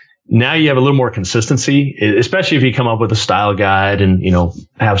 Now you have a little more consistency, especially if you come up with a style guide and,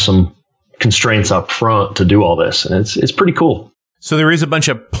 have some constraints up front to do all this. And it's pretty cool. So there is a bunch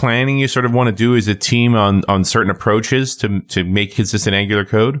of planning you sort of want to do as a team on certain approaches to make consistent Angular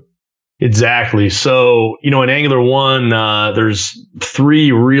code? Exactly. So, in Angular 1, there's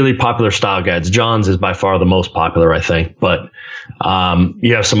 3 really popular style guides. John's is by far the most popular, I think. But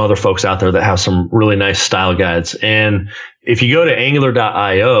you have some other folks out there that have some really nice style guides. And if you go to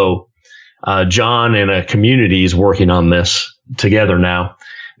angular.io, John and a community is working on this together now.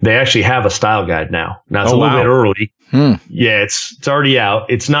 they actually have a style guide now. Now it's a little bit early. Yeah, it's already out.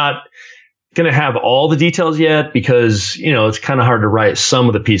 It's not going to have all the details yet because, it's kind of hard to write some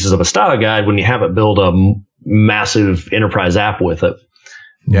of the pieces of a style guide when you haven't built a massive enterprise app with it.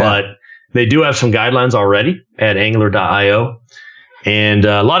 Yeah. But they do have some guidelines already at angular.io and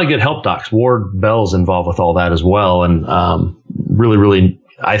a lot of good help docs. Ward Bell's involved with all that as well. And really, really,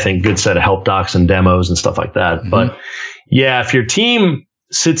 I think, good set of help docs and demos and stuff like that. But yeah, if your team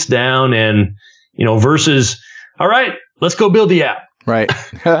sits down and, versus, all right, let's go build the app. Right.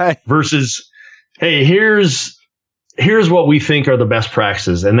 Versus, hey, here's what we think are the best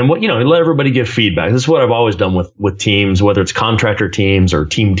practices. And then let everybody give feedback. This is what I've always done with teams, whether it's contractor teams or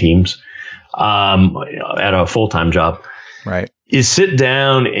teams, at a full-time job. Right. Is sit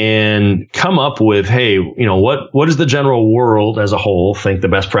down and come up with, hey, what does the general world as a whole think the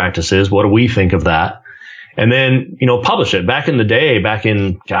best practice is? What do we think of that? And then, publish it. Back in the day,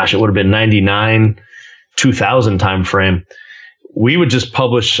 it would have been 99, 2000 time frame. We would just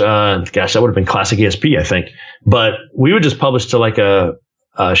publish, that would have been classic ESP, I think. But we would just publish to like a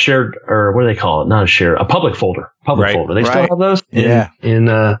shared, or what do they call it? Not a share, a public folder. Folder. They still have those in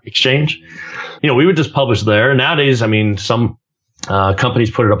Exchange. We would just publish there. Nowadays, some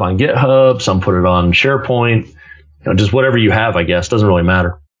companies put it up on GitHub, some put it on SharePoint. Just whatever you have, I guess. Doesn't really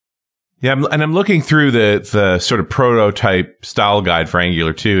matter. Yeah, and I'm looking through the sort of prototype style guide for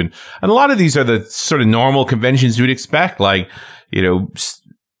Angular 2, and a lot of these are the sort of normal conventions you'd expect, like,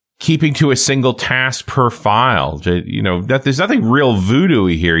 keeping to a single task per file. That there's nothing real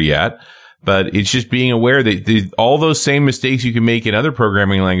voodoo-y here yet, but it's just being aware that all those same mistakes you can make in other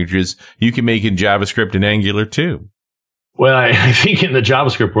programming languages, you can make in JavaScript and Angular 2. Well, I think in the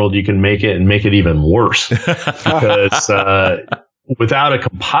JavaScript world, you can make it even worse because without a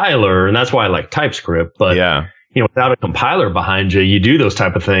compiler, and that's why I like TypeScript, but without a compiler behind you, you do those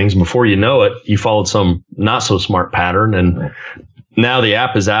type of things. Before you know it, you followed some not so smart pattern, and now the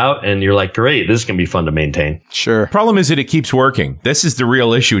app is out, and you're like, great, this is going to be fun to maintain. Sure. Problem is that it keeps working. This is the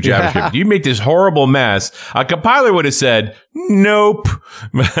real issue with JavaScript. Yeah. You make this horrible mess. A compiler would have said, nope.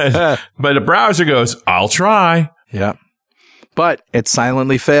 But a browser goes, I'll try. Yeah. But it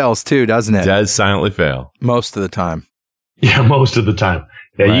silently fails too, doesn't it? It does silently fail. Most of the time. Yeah, most of the time.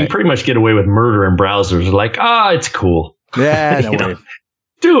 Yeah, right. You pretty much get away with murder in browsers. Like, it's cool. Yeah, no way.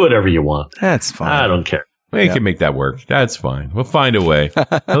 Do whatever you want. That's fine. I don't care. We can make that work. That's fine. We'll find a way.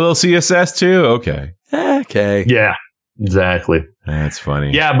 A little CSS too? Okay. Okay. Yeah, exactly. That's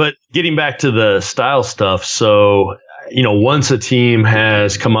funny. Yeah, but getting back to the style stuff. So, once a team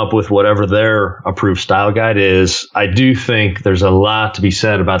has come up with whatever their approved style guide is, I do think there's a lot to be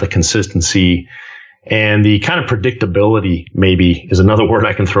said about the consistency and the kind of predictability, maybe is another word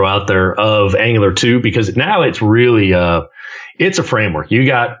I can throw out there, of Angular 2, because now it's really it's a framework. You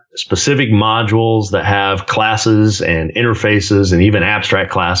got specific modules that have classes and interfaces and even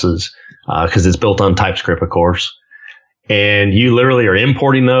abstract classes because it's built on TypeScript, of course. And you literally are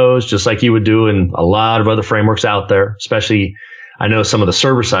importing those just like you would do in a lot of other frameworks out there. Especially, I know some of the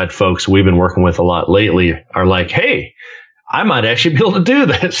server-side folks we've been working with a lot lately are like, hey, I might actually be able to do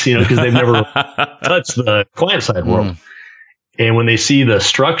this, because they've never touched the client-side world. And when they see the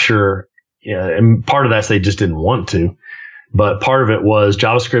structure, and part of that's they just didn't want to. But part of it was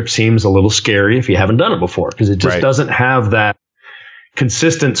JavaScript seems a little scary if you haven't done it before, because it just doesn't have that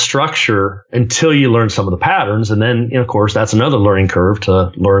consistent structure until you learn some of the patterns. And then, of course, that's another learning curve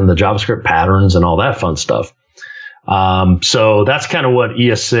to learn the JavaScript patterns and all that fun stuff. So that's kind of what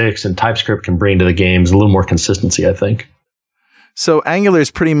ES6 and TypeScript can bring to the game, is a little more consistency, I think. So Angular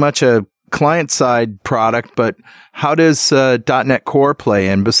is pretty much a client-side product, but how does .NET Core play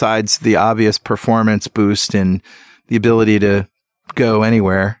in besides the obvious performance boost and the ability to go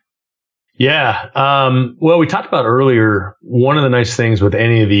anywhere? Yeah. Well, we talked about earlier, one of the nice things with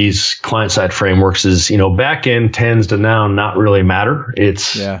any of these client-side frameworks is, backend tends to now not really matter.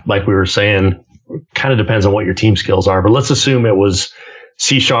 It's like we were saying, kind of depends on what your team skills are. But let's assume it was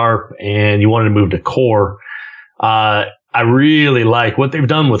C# and you wanted to move to Core. I really like what they've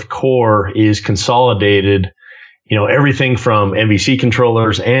done with Core is consolidated, everything from MVC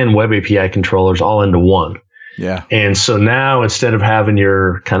controllers and Web API controllers all into one. Yeah. And so now instead of having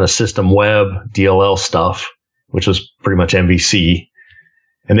your kind of system web DLL stuff, which was pretty much MVC,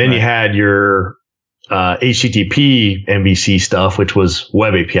 and then you had your HTTP MVC stuff, which was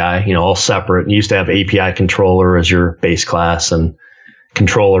Web API, all separate. You used to have API controller as your base class and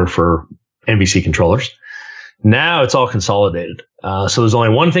controller for MVC controllers. Now it's all consolidated. So there's only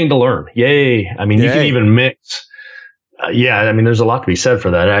one thing to learn. Yay. I mean, you can even mix. There's a lot to be said for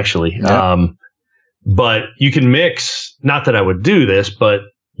that, actually. Yeah. But you can mix, not that I would do this, but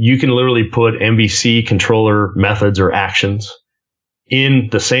you can literally put MVC controller methods or actions in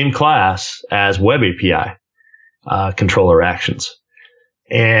the same class as Web API controller actions.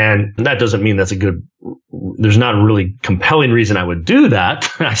 And that doesn't mean that's there's not a really compelling reason I would do that.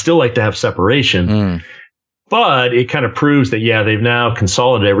 I still like to have separation. But it kind of proves that, they've now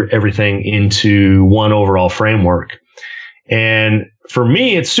consolidated everything into one overall framework. And for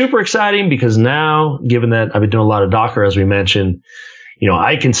me, it's super exciting because now, given that I've been doing a lot of Docker, as we mentioned,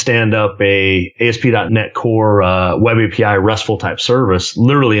 I can stand up a ASP.NET Core Web API RESTful type service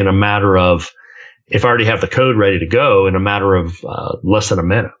literally in a matter of, if I already have the code ready to go, in a matter of less than a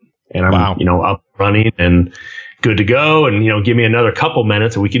minute. And I'm, up running and good to go. And, give me another couple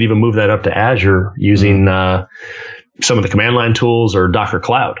minutes and we could even move that up to Azure using some of the command line tools or Docker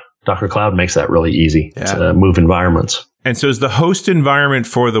Cloud. Docker Cloud makes that really easy to move environments. And so is the host environment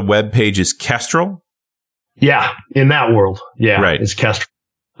for the web page is Kestrel? Yeah, in that world. Yeah, right. It's Kestrel.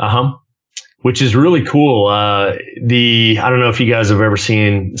 Which is really cool. I don't know if you guys have ever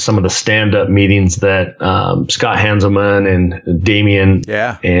seen some of the stand-up meetings that Scott Hanselman and Damien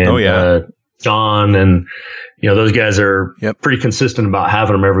and John and those guys are pretty consistent about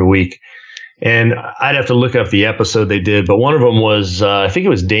having them every week. And I'd have to look up the episode they did, but one of them was I think it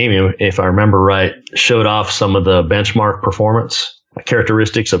was Damien, if I remember right, showed off some of the benchmark performance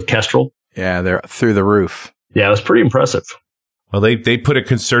characteristics of Kestrel. Yeah, they're through the roof. Yeah, it was pretty impressive. Well, they put a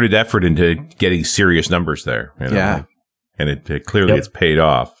concerted effort into getting serious numbers there. Yeah. And it clearly it's paid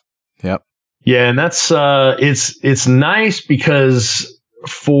off. Yep. Yeah. And that's, it's nice because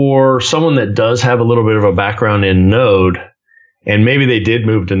for someone that does have a little bit of a background in Node, and maybe they did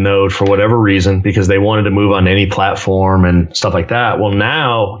move to Node for whatever reason, because they wanted to move on any platform and stuff like that. Well,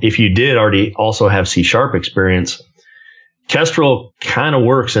 now if you did already also have C# experience, Kestrel kind of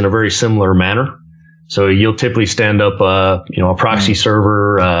works in a very similar manner. So you'll typically stand up, a proxy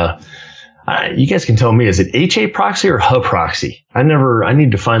server. You guys can tell me, is it HA proxy or hub proxy? I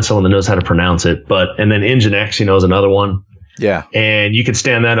need to find someone that knows how to pronounce it. And then Nginx, is another one. Yeah. And you can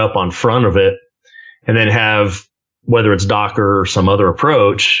stand that up on front of it and then have, whether it's Docker or some other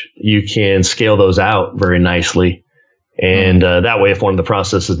approach, you can scale those out very nicely. And that way, if one of the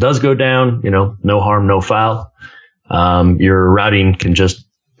processes does go down, no harm, no foul. Your routing can just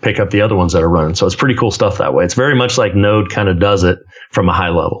pick up the other ones that are running. So it's pretty cool stuff that way. It's very much like Node kind of does it from a high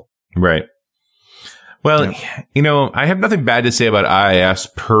level. Right. Well, I have nothing bad to say about IIS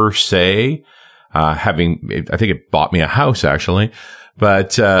per se. I think it bought me a house actually,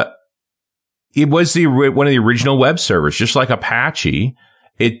 but, it was one of the original web servers, just like Apache.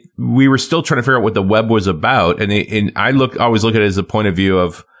 We were still trying to figure out what the web was about. And I always look at it as a point of view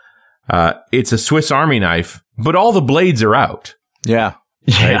of, it's a Swiss Army knife, but all the blades are out. Yeah.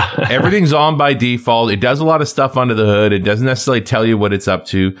 Right? Everything's on by default. It does a lot of stuff under the hood. It doesn't necessarily tell you what it's up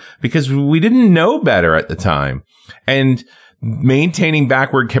to because we didn't know better at the time. And maintaining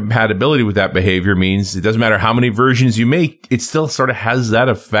backward compatibility with that behavior means it doesn't matter how many versions you make, it still sort of has that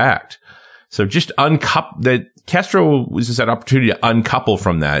effect. So just that Kestrel was just an opportunity to uncouple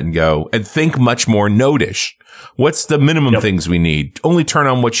from that and go and think much more Node-ish. What's the minimum things we need? Only turn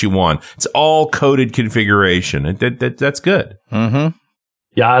on what you want. It's all coded configuration. That's good. Mm-hmm.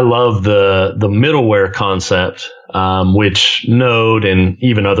 Yeah, I love the middleware concept, which Node and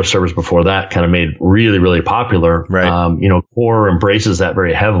even other servers before that kind of made really, really popular. Right. Core embraces that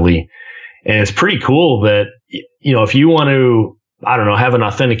very heavily. And it's pretty cool that, if you want to, have an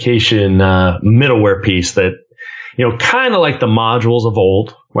authentication middleware piece that, kind of like the modules of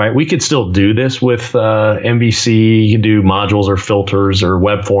old, right? We could still do this with MVC. You can do modules or filters or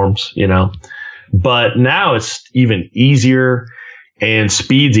web forms, but now it's even easier. And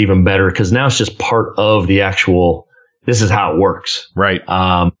speed's even better because now it's just part of the actual, this is how it works. Right.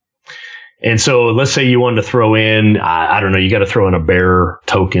 And so let's say you wanted to throw in, you got to throw in a bearer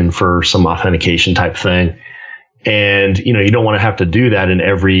token for some authentication type thing. And, you don't want to have to do that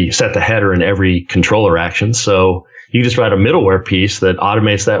set the header in every controller action. So you just write a middleware piece that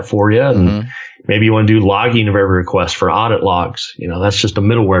automates that for you. And maybe you want to do logging of every request for audit logs. That's just a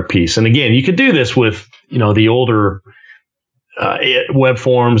middleware piece. And again, you could do this with, the older, web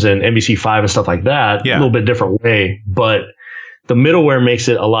forms and MVC5 and stuff like that, a little bit different way, but the middleware makes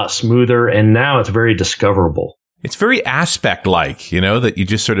it a lot smoother. And now it's very discoverable. It's very aspect-like, that you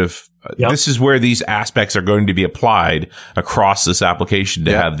just sort of, this is where these aspects are going to be applied across this application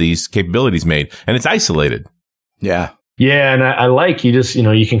to have these capabilities made. And it's isolated. Yeah. Yeah. And I like you just,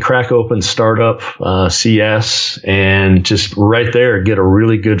 you can crack open startup CS and just right there get a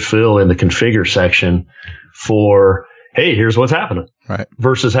really good fill in the configure section for hey, here's what's happening. Right.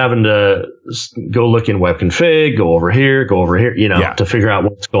 Versus having to go look in web config, go over here, to figure out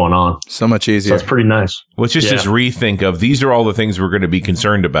what's going on. So much easier. So that's pretty nice. Well, it's just this rethink of these are all the things we're going to be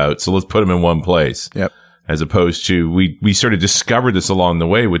concerned about. So let's put them in one place. Yep. As opposed to we sort of discovered this along the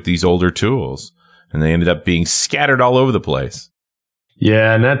way with these older tools, and they ended up being scattered all over the place.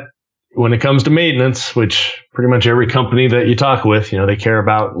 Yeah. And that, when it comes to maintenance, which pretty much every company that you talk with, they care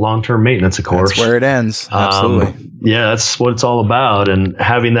about long-term maintenance, of course. That's where it ends. Absolutely. That's what it's all about. And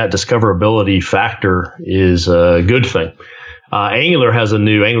having that discoverability factor is a good thing. Angular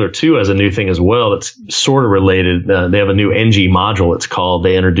 2 has a new thing as well that's sort of related. They have a new NG module, it's called.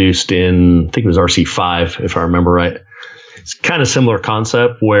 They introduced in, I think it was RC5, if I remember right. It's kind of similar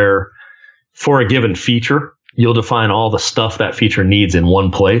concept where for a given feature, you'll define all the stuff that feature needs in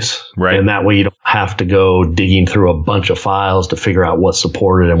one place. Right. And that way you don't have to go digging through a bunch of files to figure out what's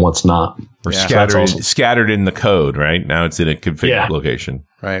supported and what's not. Or Yeah. scattered in the code, right? Now it's in a config location.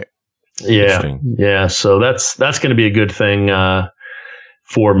 Right. Yeah. Yeah. So that's going to be a good thing,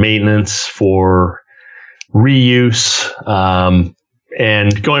 for maintenance, for reuse.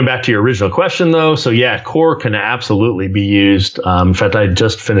 And going back to your original question though. So yeah, core can absolutely be used. In fact, I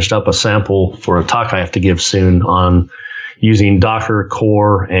just finished up a sample for a talk I have to give soon on using Docker,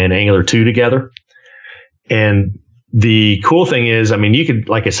 core, and Angular 2 together. And the cool thing is, you could,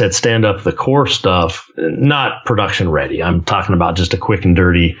 like I said, stand up the core stuff, not production ready. I'm talking about just a quick and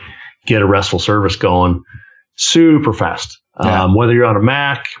dirty, get a RESTful service going super fast. Yeah. Whether you're on a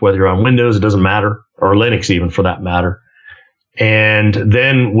Mac, whether you're on Windows, it doesn't matter, or Linux even for that matter. And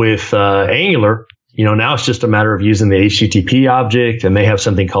then with Angular, now it's just a matter of using the HTTP object, and they have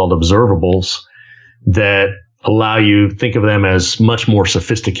something called observables that allow you, think of them as much more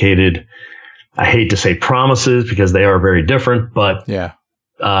sophisticated. I hate to say promises because they are very different, but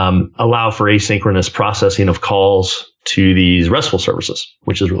allow for asynchronous processing of calls to these RESTful services,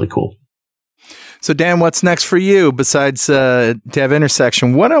 which is really cool. So Dan, what's next for you besides Dev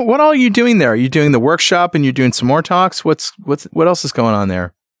Intersection? What all are you doing there? Are you doing the workshop and you're doing some more talks? What else is going on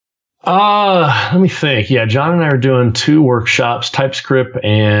there? Let me think. Yeah, John and I are doing 2 workshops, TypeScript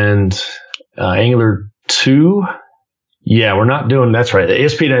and Angular 2. Yeah, we're not doing, that's right, the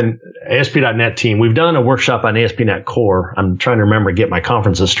ASP.NET team. We've done a workshop on ASP.NET Core. I'm trying to remember, get my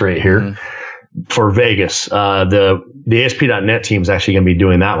conferences straight here for Vegas. The ASP.NET team is actually going to be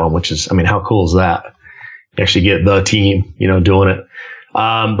doing that one, which is, how cool is that? You actually get the team, doing it.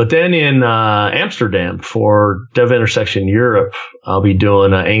 But then in Amsterdam for Dev Intersection Europe, I'll be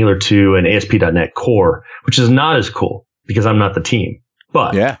doing Angular 2 and ASP.NET Core, which is not as cool because I'm not the team.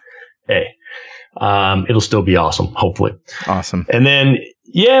 But hey, it'll still be awesome, hopefully. Awesome. And then,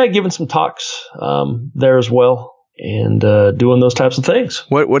 giving some talks there as well and doing those types of things.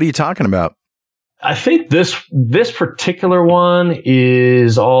 What are you talking about? I think this particular one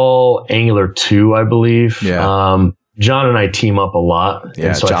is all Angular 2, I believe. Yeah. John and I team up a lot. Yeah,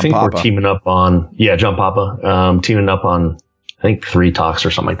 and so John I think Papa. we're teaming up on, John Papa, teaming up on, I think 3 talks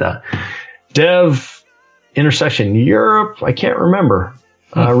or something like that. Dev Intersection Europe, I can't remember.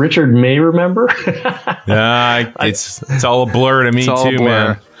 Richard may remember. It's all a blur to me too,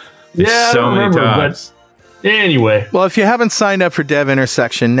 man. I don't remember, but anyway. Well, if you haven't signed up for Dev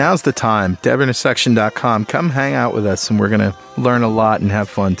Intersection, now's the time. devintersection.com. Come hang out with us, and we're going to learn a lot and have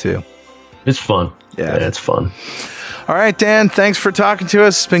fun, too. It's fun. Yeah, it's fun. All right, Dan, thanks for talking to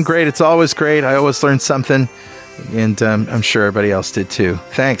us. It's been great. It's always great. I always learn something, and I'm sure everybody else did, too.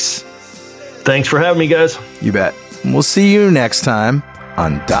 Thanks. Thanks for having me, guys. You bet. And we'll see you next time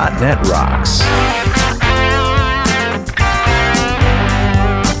on .NET Rocks.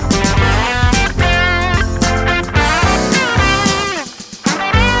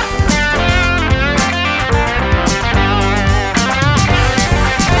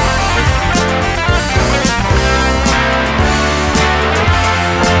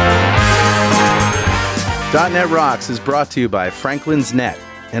 .NET Rocks is brought to you by Franklin's Net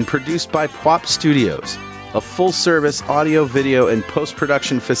and produced by Pwop Studios, a full-service audio, video, and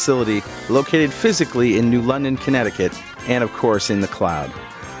post-production facility located physically in New London, Connecticut, and of course in the cloud.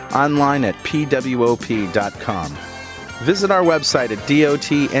 Online at pwop.com. Visit our website at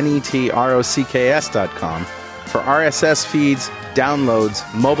dotnetrocks.com for RSS feeds,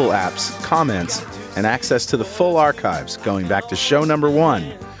 downloads, mobile apps, comments, and access to the full archives going back to show number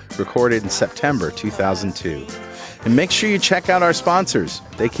 1, recorded in September 2002. And make sure you check out our sponsors.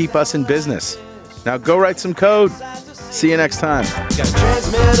 They keep us in business. Now go write some code. See you next time. Got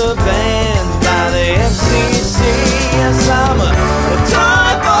transmitter banned by the FCC. Yes, I'm a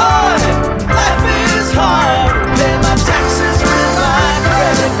type